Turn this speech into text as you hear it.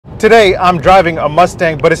Today, I'm driving a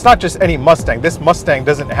Mustang, but it's not just any Mustang. This Mustang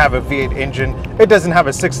doesn't have a V8 engine, it doesn't have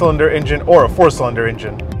a 6-cylinder engine or a 4-cylinder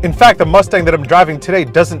engine. In fact, the Mustang that I'm driving today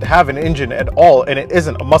doesn't have an engine at all, and it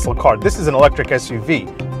isn't a muscle car. This is an electric SUV.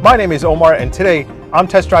 My name is Omar, and today I'm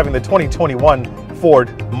test driving the 2021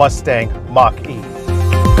 Ford Mustang Mach-E.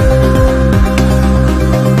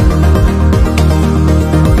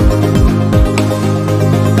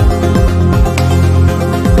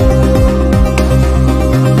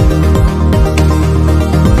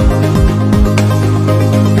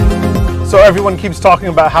 So everyone keeps talking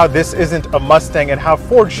about how this isn't a Mustang and how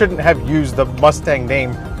Ford shouldn't have used the Mustang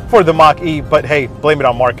name for the Mach-E, but hey, blame it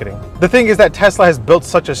on marketing. The thing is that Tesla has built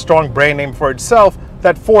such a strong brand name for itself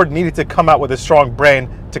that Ford needed to come out with a strong brand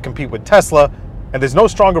to compete with Tesla, and there's no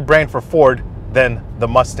stronger brand for Ford than the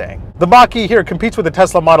Mustang. The Mach-E here competes with the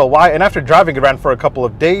Tesla Model Y, and after driving it around for a couple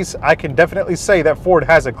of days, I can definitely say that Ford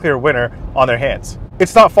has a clear winner on their hands.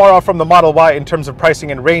 It's not far off from the Model Y in terms of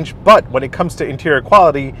pricing and range, but when it comes to interior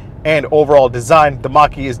quality and overall design, the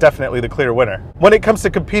Mach-E is definitely the clear winner. When it comes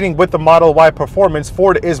to competing with the Model Y performance,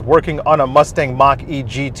 Ford is working on a Mustang Mach-E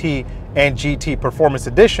GT and GT Performance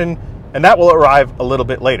Edition, and that will arrive a little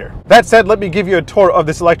bit later. That said, let me give you a tour of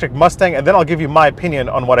this electric Mustang, and then I'll give you my opinion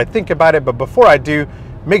on what I think about it. But before I do,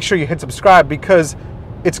 make sure you hit subscribe because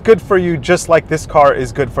it's good for you just like this car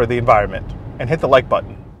is good for the environment. And hit the like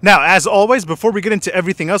button. Now, as always, before we get into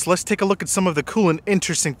everything else, let's take a look at some of the cool and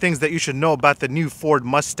interesting things that you should know about the new Ford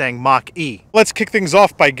Mustang Mach-E. Let's kick things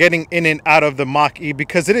off by getting in and out of the Mach-E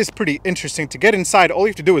because it is pretty interesting. To get inside, all you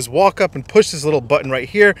have to do is walk up and push this little button right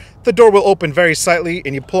here. The door will open very slightly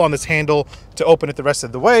and you pull on this handle to open it the rest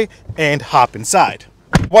of the way and hop inside.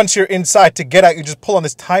 Once you're inside, to get out, you just pull on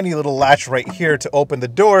this tiny little latch right here to open the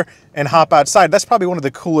door and hop outside. That's probably one of the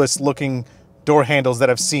coolest looking door handles that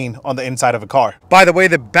I've seen on the inside of a car. By the way,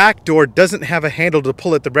 the back door doesn't have a handle to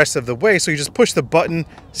pull it the rest of the way, so you just push the button,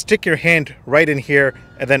 stick your hand right in here,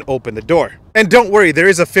 and then open the door. And don't worry, there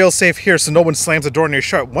is a fail-safe here so no one slams the door near you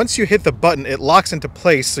shut. Once you hit the button, it locks into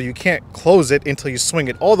place so you can't close it until you swing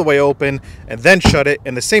it all the way open and then shut it,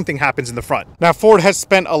 and the same thing happens in the front. Now, Ford has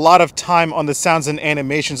spent a lot of time on the sounds and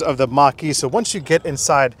animations of the Mach-E, so once you get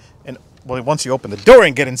inside, and well, once you open the door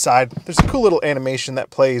and get inside, there's a cool little animation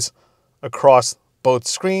that plays across both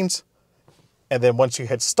screens, and then once you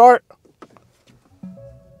hit start,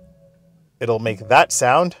 it'll make that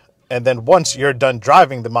sound, and then once you're done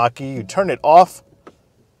driving the Mach-E, you turn it off,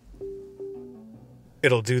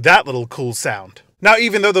 it'll do that little cool sound. Now,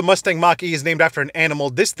 even though the Mustang Mach-E is named after an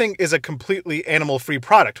animal, this thing is a completely animal-free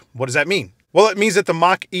product. What does that mean? Well, it means that the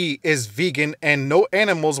Mach-E is vegan and no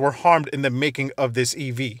animals were harmed in the making of this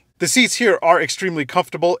EV. The seats here are extremely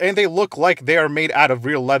comfortable and they look like they are made out of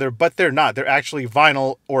real leather, but they're not. They're actually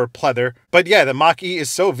vinyl or pleather. But yeah, the Mach-E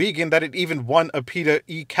is so vegan that it even won a PETA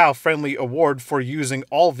eCow Friendly Award for using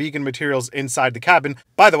all vegan materials inside the cabin.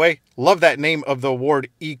 By the way, love that name of the award,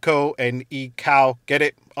 Eco and eCow. Get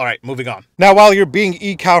it? All right, moving on. Now, while you're being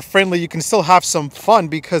eCow friendly, you can still have some fun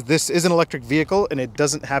because this is an electric vehicle and it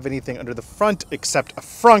doesn't have anything under the front except a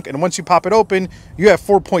frunk. And once you pop it open, you have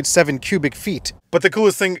 4.7 cubic feet. But the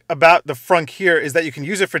coolest thing about the frunk here is that you can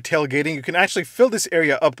use it for tailgating. You can actually fill this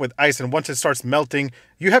area up with ice, and once it starts melting,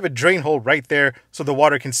 you have a drain hole right there so the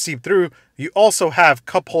water can seep through. You also have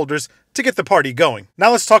cup holders to get the party going.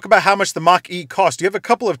 Now let's talk about how much the Mach-E costs. You have a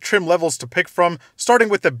couple of trim levels to pick from, starting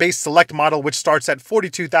with the base select model, which starts at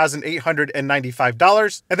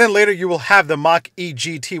 $42,895. And then later you will have the Mach-E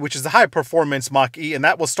GT, which is the high performance Mach-E, and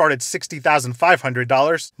that will start at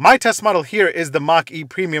 $60,500. My test model here is the Mach-E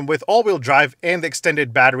Premium with all-wheel drive and the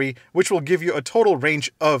extended battery, which will give you a total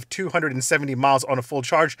range of 270 miles on a full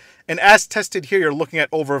charge. And as tested here, you're looking at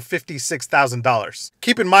over $56,000.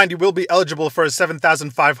 Keep in mind, you will be eligible for a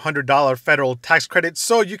 $7,500 federal tax credit,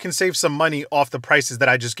 so you can save some money off the prices that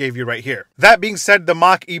I just gave you right here. That being said, the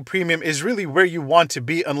Mach-E Premium is really where you want to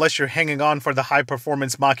be unless you're hanging on for the high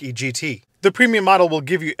performance Mach-E GT. The premium model will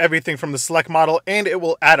give you everything from the select model, and it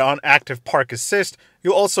will add on active park assist.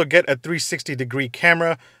 You'll also get a 360-degree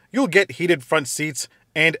camera. You'll get heated front seats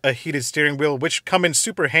and a heated steering wheel, which come in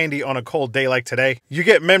super handy on a cold day like today. You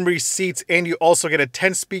get memory seats, and you also get a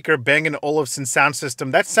 10-speaker Bang & Olufsen sound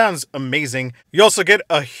system. That sounds amazing. You also get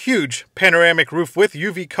a huge panoramic roof with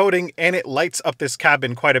UV coating, and it lights up this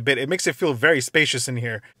cabin quite a bit. It makes it feel very spacious in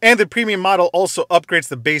here. And the premium model also upgrades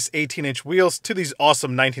the base 18-inch wheels to these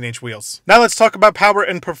awesome 19-inch wheels. Now let's talk about power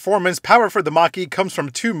and performance. Power for the Mach-E comes from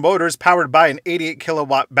two motors powered by an 88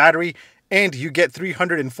 kilowatt battery, and you get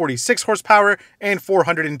 346 horsepower and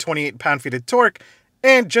 428 pound-feet of torque.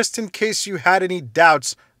 And just in case you had any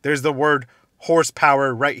doubts, there's the word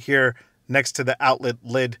horsepower right here next to the outlet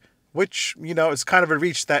lid which, you know, it's kind of a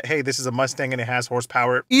reach that, hey, this is a Mustang and it has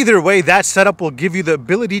horsepower. Either way, that setup will give you the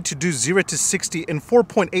ability to do 0 to 60 in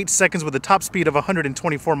 4.8 seconds with a top speed of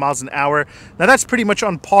 124 miles an hour. Now that's pretty much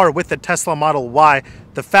on par with the Tesla Model Y.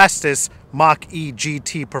 The fastest Mach-E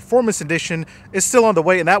GT Performance Edition is still on the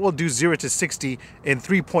way, and that will do 0 to 60 in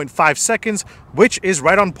 3.5 seconds, which is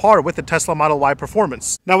right on par with the Tesla Model Y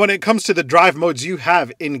performance. Now when it comes to the drive modes, you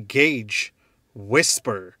have Engage,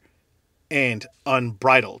 Whisper, and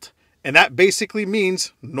Unbridled. And that basically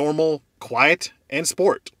means normal, quiet, and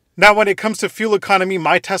sport. Now, when it comes to fuel economy,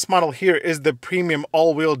 my test model here is the premium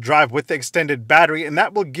all-wheel drive with the extended battery, and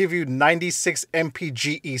that will give you 96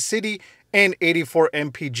 mpge city and 84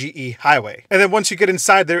 mpge highway. And then once you get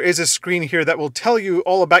inside, there is a screen here that will tell you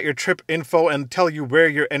all about your trip info and tell you where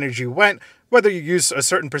your energy went, whether you use a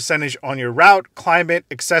certain percentage on your route, climate,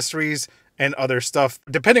 accessories, and other stuff.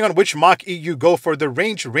 Depending on which Mach-E you go for, the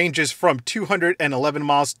range ranges from 211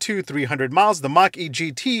 miles to 300 miles. The Mach-E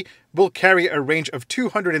GT will carry a range of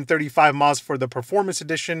 235 miles for the Performance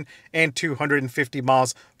Edition and 250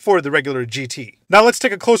 miles for the regular GT. Now let's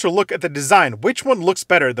take a closer look at the design. Which one looks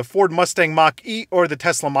better, the Ford Mustang Mach-E or the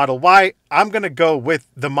Tesla Model Y? I'm gonna go with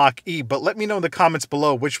the Mach-E, but let me know in the comments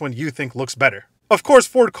below which one you think looks better. Of course,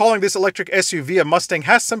 Ford calling this electric SUV a Mustang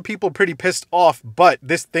has some people pretty pissed off, but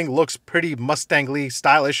this thing looks pretty Mustang-ly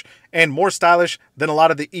stylish and more stylish than a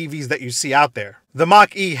lot of the EVs that you see out there. The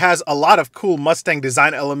Mach-E has a lot of cool Mustang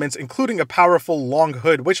design elements, including a powerful long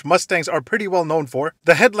hood, which Mustangs are pretty well known for.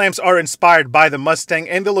 The headlamps are inspired by the Mustang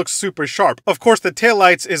and they look super sharp. Of course, the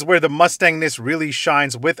taillights is where the Mustangness really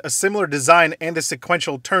shines, with a similar design and the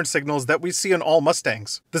sequential turn signals that we see on all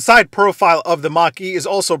Mustangs. The side profile of the Mach-E is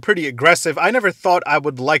also pretty aggressive. I never thought I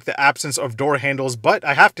would like the absence of door handles, but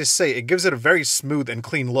I have to say it gives it a very smooth and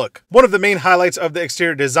clean look. One of the main highlights of the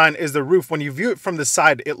exterior design is the roof. When you view it from the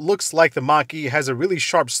side, it looks like the Mach-E has a really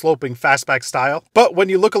sharp sloping fastback style, but when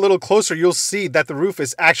you look a little closer, you'll see that the roof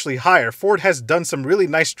is actually higher. Ford has done some really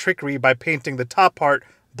nice trickery by painting the top part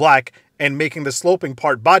black and making the sloping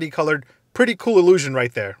part body colored. Pretty cool illusion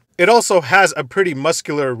right there. It also has a pretty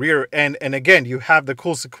muscular rear end, and again, you have the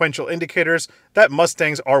cool sequential indicators that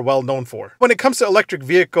Mustangs are well known for. When it comes to electric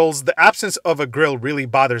vehicles, the absence of a grille really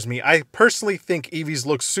bothers me. I personally think EVs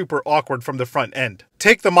look super awkward from the front end.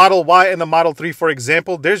 Take the Model Y and the Model 3 for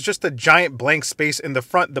example. There's just a giant blank space in the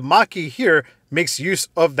front. The Mach-E here makes use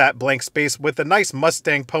of that blank space with a nice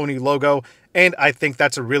Mustang pony logo, and I think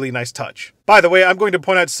that's a really nice touch. By the way, I'm going to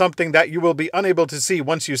point out something that you will be unable to see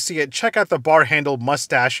once you see it. Check out the bar handle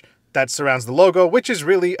mustache that surrounds the logo, which is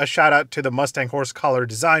really a shout out to the Mustang horse collar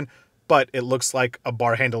design, but it looks like a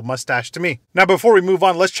bar handle mustache to me. Now before we move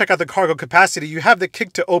on, let's check out the cargo capacity. You have the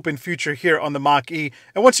kick to open feature here on the Mach-E,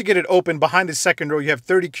 and once you get it open, behind the second row you have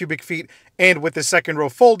 30 cubic feet, and with the second row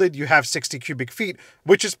folded you have 60 cubic feet,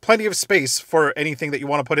 which is plenty of space for anything that you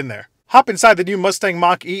want to put in there. Hop inside the new Mustang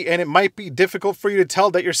Mach-E and it might be difficult for you to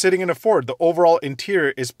tell that you're sitting in a Ford. The overall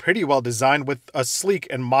interior is pretty well designed with a sleek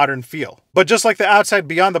and modern feel. But just like the outside,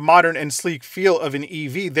 beyond the modern and sleek feel of an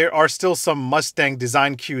EV, there are still some Mustang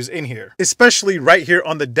design cues in here. Especially right here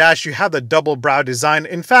on the dash, you have the double brow design.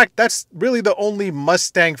 In fact, that's really the only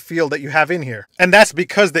Mustang feel that you have in here. And that's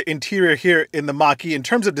because the interior here in the Mach-E, in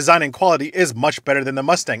terms of design and quality, is much better than the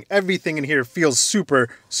Mustang. Everything in here feels super,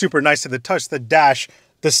 super nice to the touch. The dash,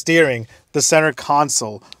 the steering, the center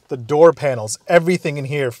console, the door panels, everything in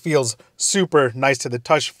here feels super nice to the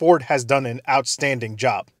touch. Ford has done an outstanding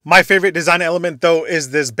job. My favorite design element though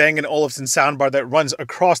is this Bang & Olufsen soundbar that runs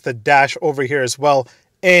across the dash over here as well.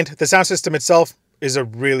 And the sound system itself is a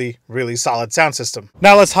really, really solid sound system.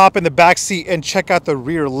 Now let's hop in the back seat and check out the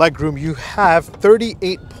rear legroom. You have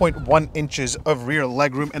 38.1 inches of rear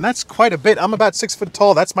legroom, and that's quite a bit. I'm about 6 foot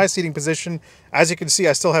tall. That's my seating position. As you can see,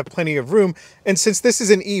 I still have plenty of room. And since this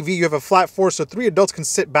is an EV, you have a flat floor, so 3 adults can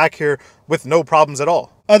sit back here with no problems at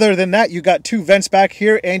all. Other than that, you got 2 vents back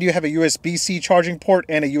here, and you have a USB-C charging port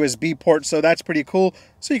and a USB port, so that's pretty cool.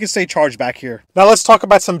 So you can stay charged back here. Now let's talk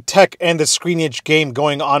about some tech and the screenage game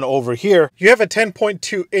going on over here. You have a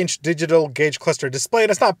 10.2-inch digital gauge cluster display,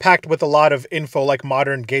 and it's not packed with a lot of info like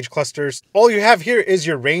modern gauge clusters. All you have here is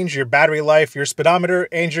your range, your battery life, your speedometer,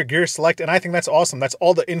 and your gear select, and I think that's awesome. That's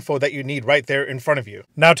all the info that you need right there in front of you.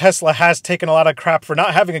 Now Tesla has taken a lot of crap for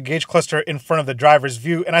not having a gauge cluster in front of the driver's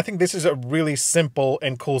view, and I think this is a really simple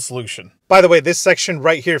and cool solution. By the way, this section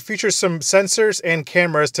right here features some sensors and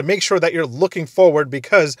cameras to make sure that you're looking forward,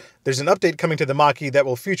 because there's an update coming to the Mach-E that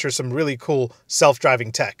will feature some really cool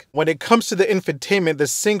self-driving tech. When it comes to the infotainment, the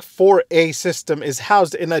Sync 4A system is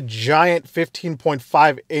housed in a giant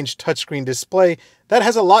 15.5-inch touchscreen display that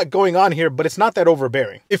has a lot going on here, but it's not that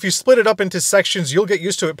overbearing. If you split it up into sections, you'll get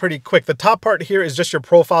used to it pretty quick. The top part here is just your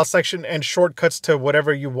profile section and shortcuts to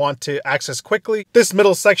whatever you want to access quickly. This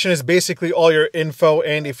middle section is basically all your info,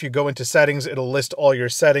 and if you go into settings, it'll list all your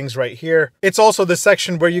settings right here. It's also the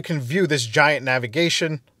section where you can view this giant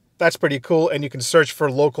navigation. That's pretty cool, and you can search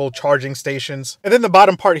for local charging stations. And then the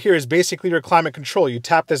bottom part here is basically your climate control. You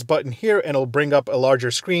tap this button here and it'll bring up a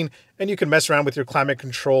larger screen, and you can mess around with your climate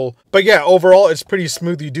control. But yeah, overall it's pretty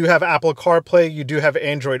smooth. You do have Apple CarPlay, you do have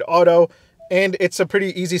Android Auto, and it's a pretty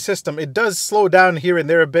easy system. It does slow down here and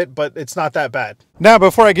there a bit, but it's not that bad. Now,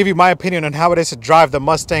 before I give you my opinion on how it is to drive the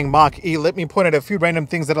Mustang Mach-E, let me point out a few random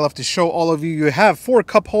things that I'll have to show all of you. You have 4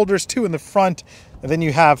 cup holders, 2 in the front, and then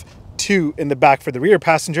you have 2 in the back for the rear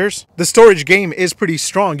passengers. The storage game is pretty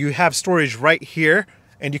strong. You have storage right here,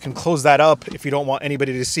 and you can close that up if you don't want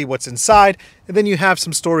anybody to see what's inside. And then you have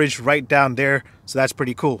some storage right down there, so that's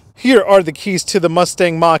pretty cool. Here are the keys to the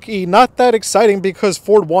Mustang Mach-E. Not that exciting, because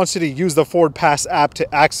Ford wants you to use the Ford Pass app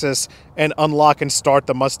to access and unlock and start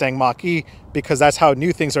the Mustang Mach-E, because that's how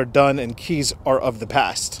new things are done and keys are of the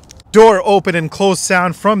past. Door open and close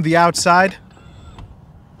sound from the outside.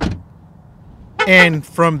 And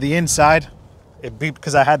from the inside. It beeped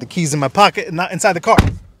because I had the keys in my pocket and not inside the car.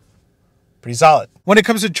 Pretty solid. When it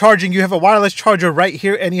comes to charging, you have a wireless charger right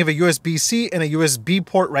here, and you have a USB-C and a USB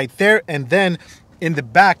port right there. And then in the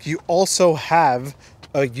back, you also have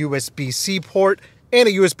a USB-C port and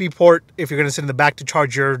a USB port if you're going to sit in the back to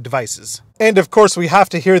charge your devices. And of course, we have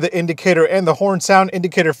to hear the indicator and the horn sound.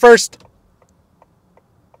 Indicator first,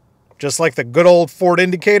 just like the good old Ford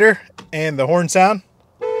indicator, and the horn sound.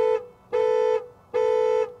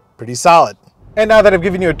 Pretty solid. And now that I've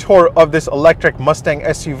given you a tour of this electric Mustang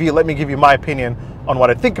SUV, let me give you my opinion on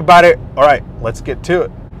what I think about it. All right, let's get to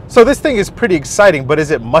it. So this thing is pretty exciting, but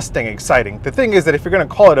is it Mustang exciting? The thing is that if you're going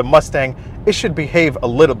to call it a Mustang, it should behave a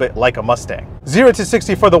little bit like a Mustang. 0 to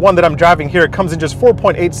 60 for the one that I'm driving here, it comes in just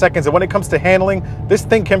 4.8 seconds. And when it comes to handling, this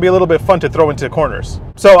thing can be a little bit fun to throw into corners.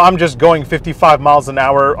 So I'm just going 55 miles an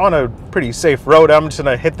hour on a pretty safe road. I'm just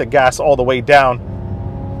going to hit the gas all the way down.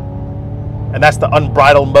 And that's the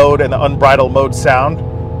unbridled mode and the unbridled mode sound.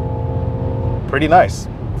 Pretty nice.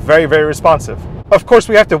 Very, very responsive. Of course,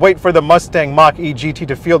 we have to wait for the Mustang Mach-E GT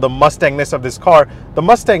to feel the Mustangness of this car. The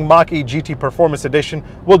Mustang Mach-E GT Performance Edition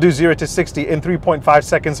will do 0 to 60 in 3.5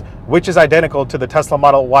 seconds, which is identical to the Tesla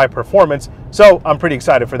Model Y Performance. So I'm pretty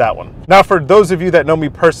excited for that one. Now, for those of you that know me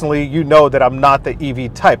personally, you know that I'm not the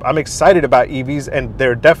EV type. I'm excited about EVs, and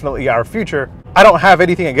they're definitely our future. I don't have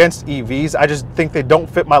anything against EVs. I just think they don't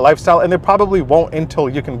fit my lifestyle, and they probably won't until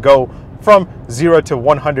you can go from 0 to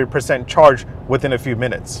 100% charge within a few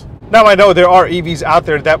minutes. Now, I know there are EVs out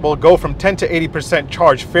there that will go from 10 to 80%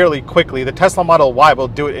 charge fairly quickly. The Tesla Model Y will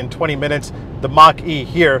do it in 20 minutes. The Mach-E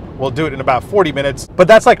here will do it in about 40 minutes. But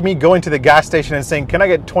that's like me going to the gas station and saying, can I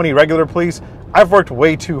get 20 regular, please? I've worked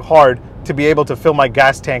way too hard to be able to fill my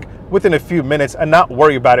gas tank within a few minutes and not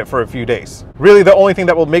worry about it for a few days. Really, the only thing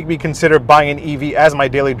that will make me consider buying an EV as my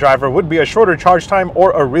daily driver would be a shorter charge time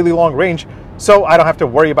or a really long range, so I don't have to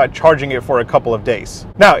worry about charging it for a couple of days.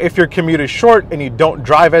 Now, if your commute is short and you don't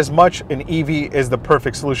drive as much, an EV is the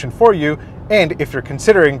perfect solution for you. And if you're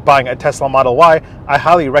considering buying a Tesla Model Y, I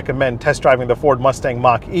highly recommend test driving the Ford Mustang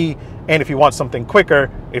Mach-E. And if you want something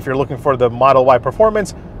quicker, if you're looking for the Model Y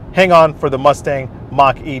Performance, hang on for the Mustang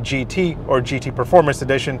Mach-E GT or GT Performance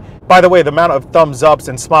Edition. By the way, the amount of thumbs ups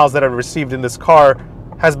and smiles that I've received in this car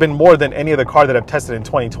has been more than any other car that I've tested in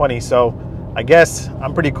 2020. So I guess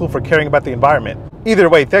I'm pretty cool for caring about the environment. Either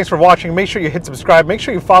way, thanks for watching. Make sure you hit subscribe. Make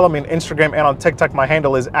sure you follow me on Instagram and on TikTok. My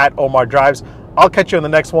handle is @OmarDrives. I'll catch you on the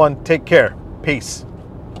next one. Take care. Peace.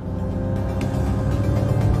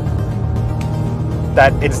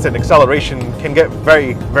 That instant acceleration can get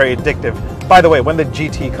very, very addictive. By the way, when the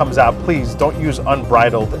GT comes out, please don't use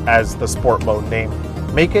unbridled as the sport mode name.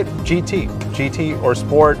 Make it GT or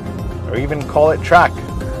sport, or even call it track,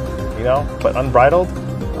 you know, but unbridled,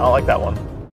 I don't like that one.